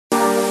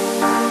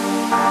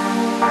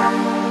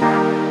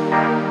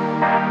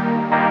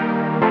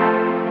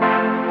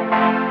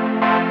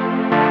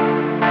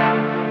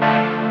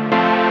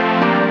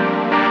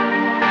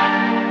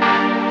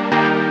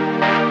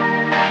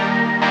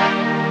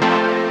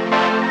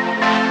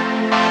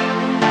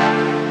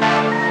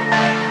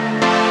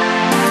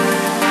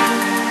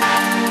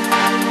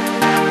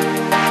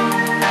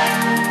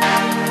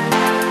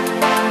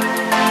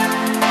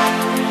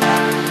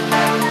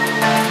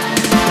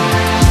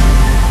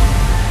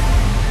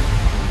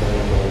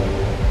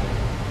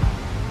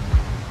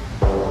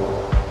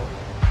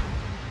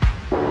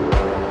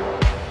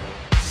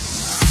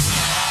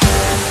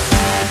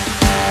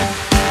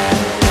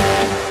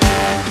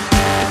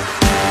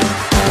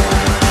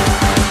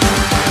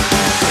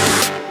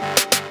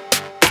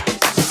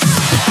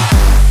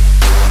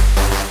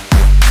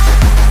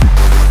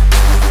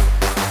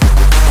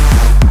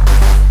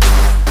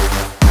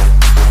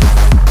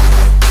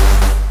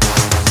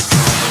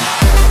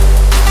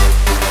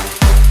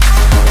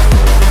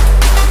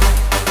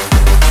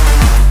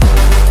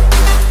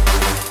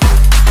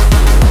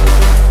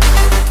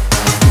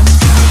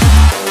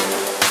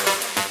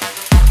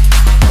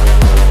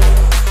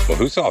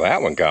saw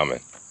that one coming?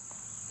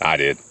 I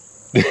did.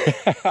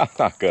 I'm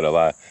not gonna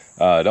lie.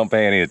 Don't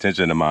pay any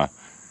attention to my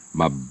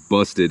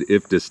busted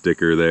IFTA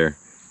sticker there.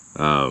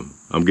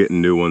 I'm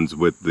getting new ones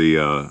with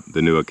the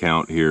new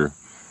account here.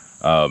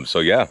 So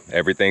yeah,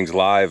 everything's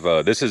live.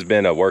 This has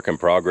been a work in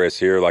progress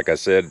here. Like I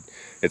said,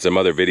 it's some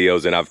other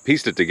videos, and I've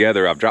pieced it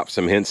together. I've dropped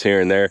some hints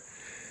here and there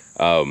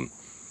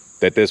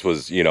that this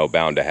was, you know,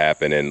 bound to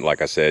happen. And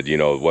like I said, you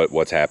know,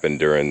 what's happened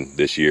during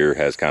this year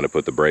has kind of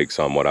put the brakes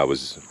on what I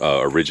was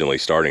originally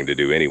starting to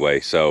do anyway.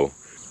 So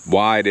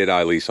why did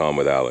I lease on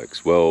with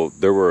Alex? Well,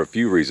 there were a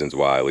few reasons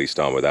why I leased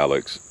on with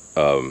Alex.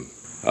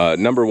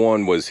 Number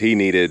one was he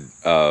needed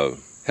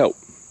help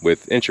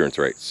with insurance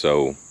rates.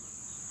 So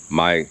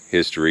my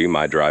history,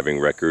 my driving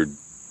record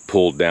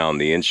pulled down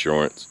the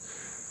insurance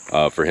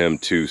for him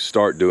to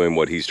start doing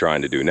what he's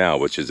trying to do now,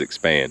 which is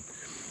expand.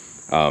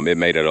 It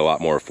made it a lot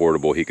more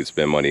affordable. He could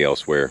spend money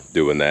elsewhere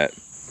doing that.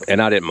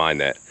 And I didn't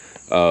mind that.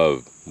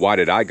 Why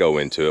did I go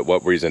into it?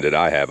 What reason did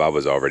I have? I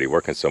was already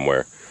working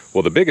somewhere.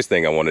 Well, the biggest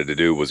thing I wanted to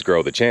do was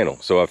grow the channel.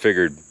 So I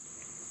figured,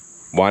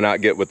 why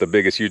not get with the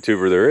biggest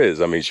YouTuber there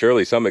is? I mean,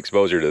 surely some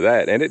exposure to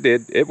that. And it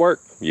did. It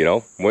worked, you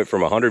know. Went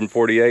from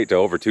 148 to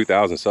over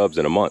 2,000 subs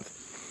in a month.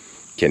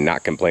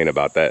 Cannot complain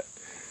about that.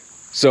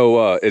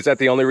 So is that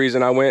the only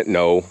reason I went?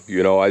 No.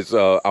 You know,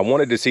 I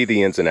wanted to see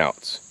the ins and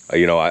outs.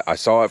 You know, I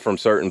saw it from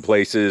certain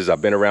places.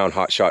 I've been around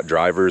hotshot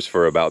drivers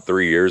for about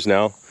 3 years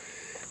now.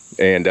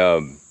 And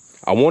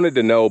I wanted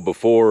to know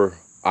before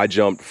I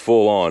jumped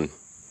full on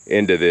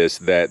into this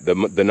that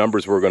the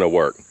numbers were going to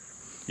work.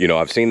 You know,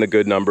 I've seen the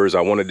good numbers.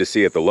 I wanted to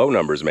see if the low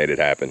numbers made it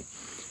happen.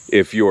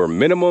 If your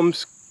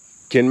minimums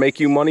can make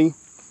you money,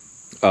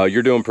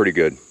 you're doing pretty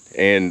good.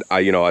 And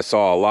I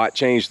saw a lot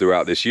change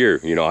throughout this year.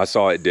 You know, I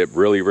saw it dip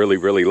really, really,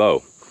 really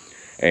low,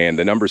 and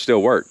the numbers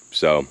still work.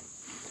 So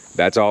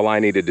that's all I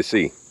needed to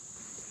see.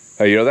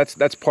 You know,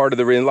 that's part of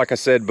the reason. Like I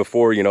said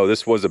before, you know,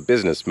 this was a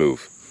business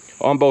move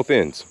on both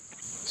ends.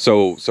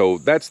 So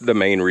that's the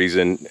main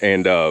reason.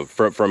 And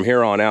from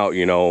here on out,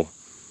 you know,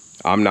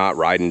 I'm not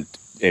riding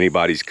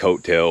anybody's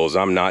coattails.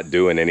 I'm not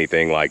doing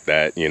anything like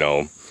that, you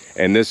know.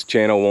 And this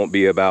channel won't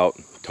be about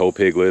Tow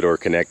Piglet or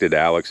connected to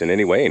Alex in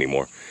any way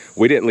anymore.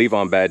 We didn't leave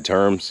on bad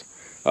terms.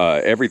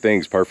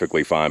 Everything's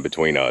perfectly fine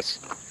between us.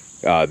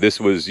 This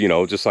was, you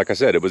know, just like I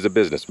said, it was a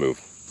business move.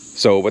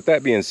 So with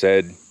that being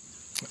said,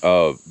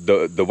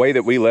 the way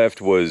that we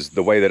left was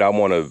the way that I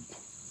want to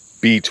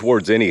be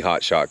towards any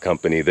hotshot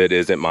company that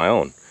isn't my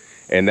own.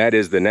 And that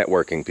is the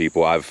networking,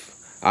 people.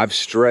 I've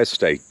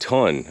stressed a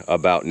ton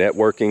about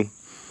networking,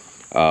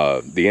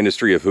 the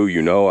industry of who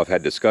you know. I've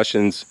had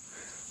discussions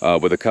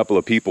with a couple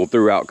of people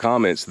throughout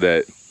comments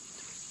that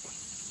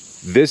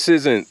this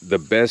isn't the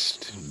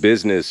best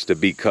business to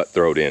be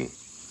cutthroat in.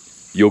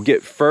 You'll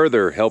get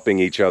further helping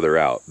each other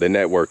out, the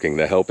networking,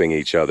 the helping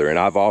each other. And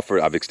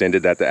I've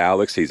extended that to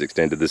Alex. He's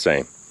extended the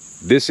same.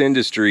 This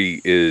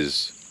industry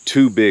is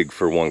too big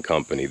for one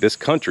company. This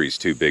country's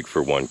too big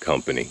for one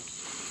company.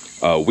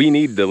 We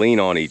need to lean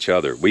on each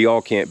other. We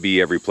all can't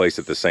be every place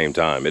at the same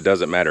time. It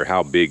doesn't matter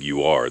how big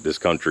you are. This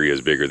country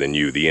is bigger than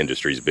you. The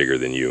industry's bigger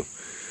than you.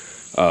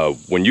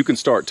 When you can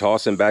start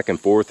tossing back and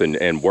forth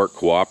and work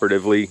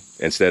cooperatively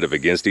instead of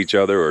against each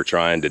other or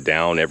trying to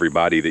down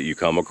everybody that you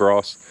come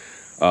across,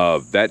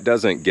 that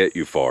doesn't get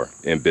you far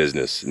in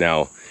business.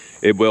 Now,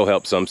 it will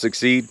help some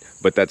succeed,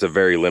 but that's a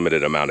very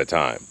limited amount of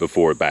time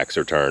before backs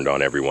are turned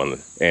on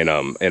everyone. And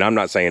I'm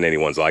not saying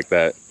anyone's like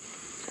that,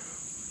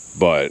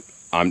 but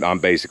I'm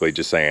basically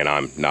just saying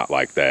I'm not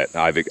like that.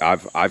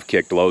 I've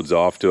kicked loads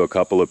off to a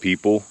couple of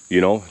people,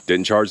 you know,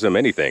 didn't charge them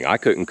anything. I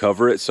couldn't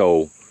cover it,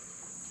 so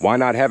why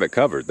not have it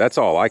covered? That's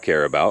all I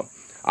care about.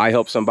 I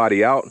help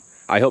somebody out.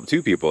 I help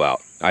two people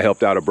out. I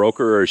helped out a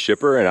broker or a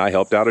shipper, and I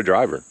helped out a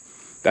driver.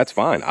 That's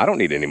fine. I don't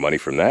need any money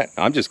from that.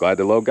 I'm just glad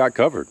the load got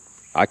covered.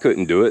 I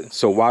couldn't do it,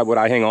 so why would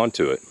I hang on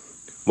to it?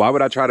 Why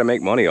would I try to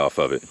make money off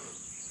of it?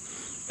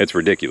 It's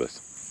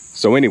ridiculous.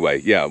 So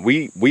anyway, yeah,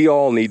 we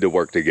all need to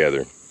work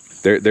together.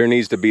 There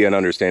needs to be an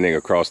understanding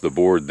across the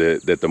board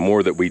that the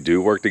more that we do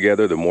work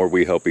together, the more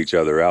we help each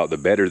other out, the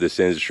better this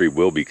industry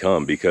will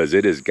become, because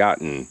it has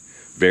gotten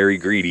very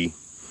greedy,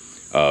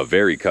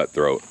 very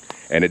cutthroat,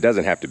 and it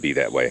doesn't have to be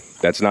that way.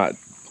 That's not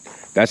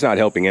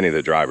helping any of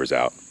the drivers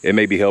out. It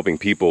may be helping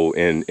people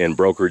in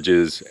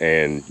brokerages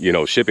and, you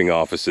know, shipping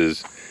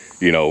offices.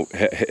 You know,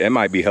 it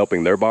might be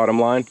helping their bottom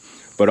line,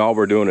 but all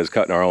we're doing is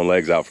cutting our own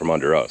legs out from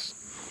under us.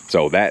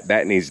 So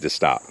that needs to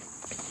stop.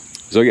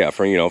 So yeah,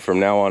 from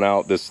now on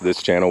out,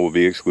 this channel will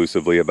be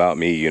exclusively about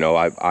me. You know,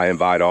 I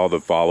invite all the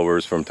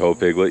followers from Tow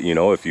Piglet. You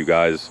know, if you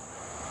guys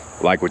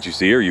like what you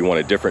see or you want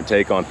a different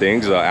take on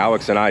things,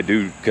 Alex and I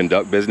do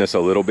conduct business a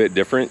little bit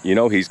different. You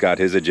know, he's got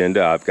his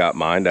agenda, I've got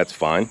mine. That's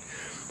fine.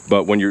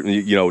 But when you're,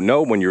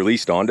 when you're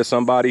leased onto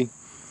somebody,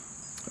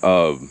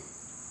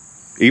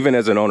 even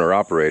as an owner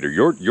operator,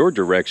 your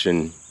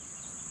direction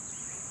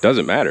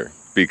doesn't matter,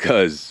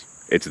 because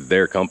it's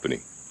their company.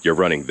 You're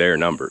running their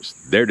numbers.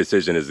 Their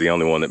decision is the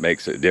only one that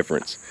makes a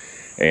difference.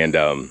 And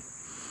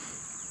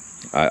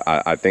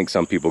I think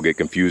some people get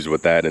confused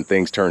with that and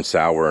things turn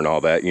sour and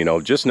all that. You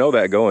know, just know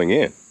that going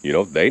in. You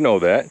know, they know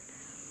that.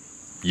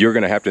 You're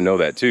going to have to know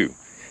that too.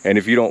 And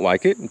if you don't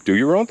like it, do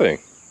your own thing.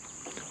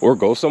 Or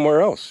go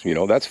somewhere else. You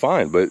know, that's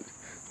fine. But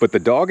the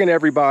dogging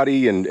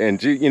everybody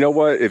and you know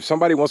what? If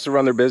somebody wants to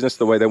run their business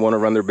the way they want to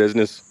run their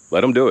business,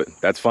 let them do it.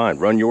 That's fine.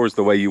 Run yours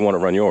the way you want to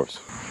run yours.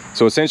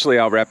 So essentially,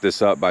 I'll wrap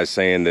this up by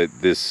saying that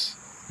this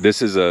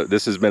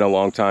has been a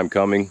long time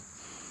coming.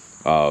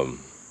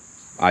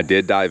 I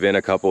did dive in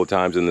a couple of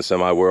times in the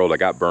semi world. I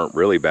got burnt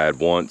really bad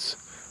once.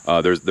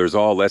 There's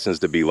all lessons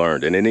to be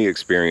learned, and any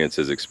experience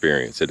is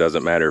experience. It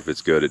doesn't matter if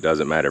it's good. It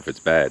doesn't matter if it's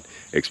bad.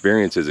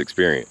 Experience is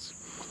experience.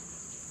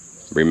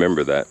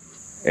 Remember that.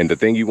 And the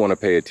thing you want to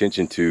pay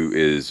attention to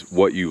is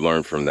what you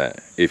learn from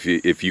that. If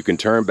you can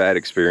turn bad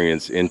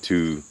experience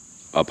into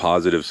a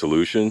positive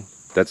solution,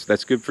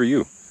 that's good for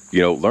you. You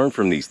know, learn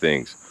from these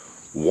things.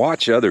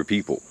 Watch other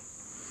people.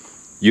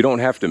 You don't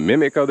have to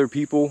mimic other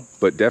people,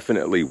 but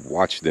definitely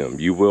watch them.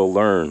 You will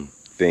learn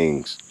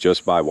things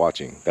just by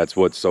watching. That's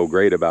what's so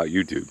great about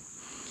YouTube,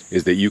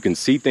 is that you can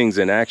see things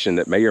in action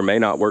that may or may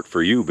not work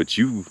for you, but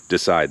you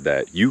decide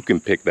that. You can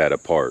pick that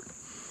apart.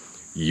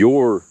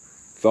 Your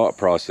thought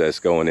process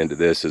going into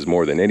this is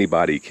more than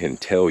anybody can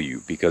tell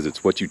you, because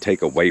it's what you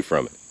take away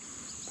from it.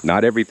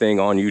 Not everything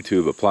on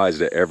YouTube applies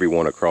to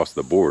everyone across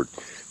the board.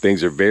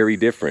 Things are very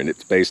different.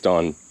 It's based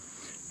on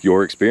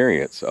your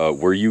experience,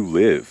 where you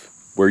live,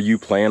 where you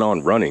plan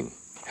on running,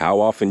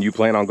 how often you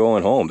plan on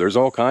going home. There's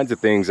all kinds of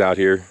things out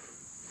here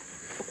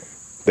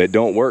that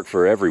don't work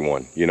for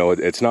everyone. You know,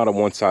 it's not a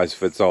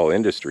one-size-fits-all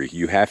industry.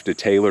 You have to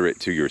tailor it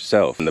to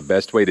yourself. And the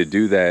best way to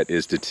do that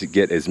is to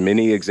get as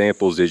many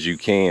examples as you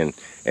can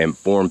and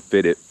form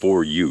fit it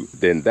for you.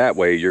 Then that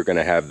way you're going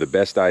to have the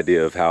best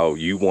idea of how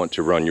you want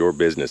to run your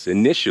business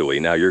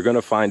initially. Now you're going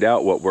to find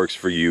out what works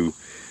for you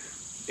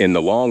in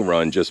the long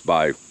run just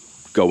by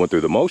going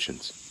through the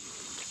motions.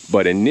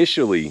 But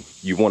initially,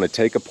 you want to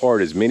take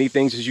apart as many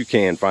things as you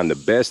can, find the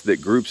best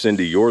that groups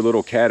into your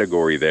little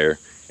category there,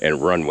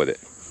 and run with it.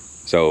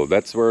 So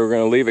that's where we're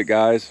going to leave it,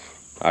 guys.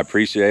 I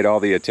appreciate all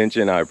the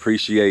attention. I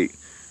appreciate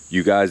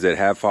you guys that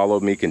have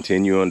followed me,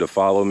 continuing to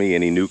follow me.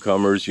 Any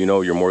newcomers, you know,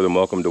 you're more than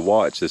welcome to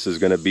watch. This is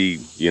going to be,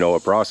 you know, a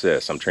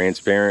process. I'm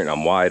transparent.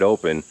 I'm wide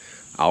open.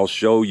 I'll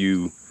show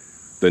you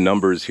the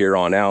numbers here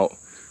on out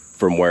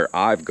from where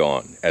I've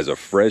gone as a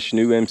fresh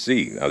new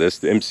MC. Now,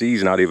 this MC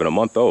is not even a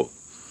month old.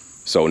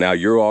 So now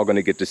you're all going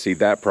to get to see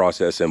that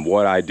process and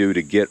what I do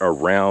to get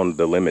around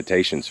the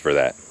limitations for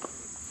that.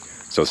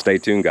 So stay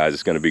tuned, guys.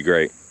 It's going to be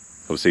great.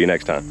 We'll see you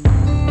next time.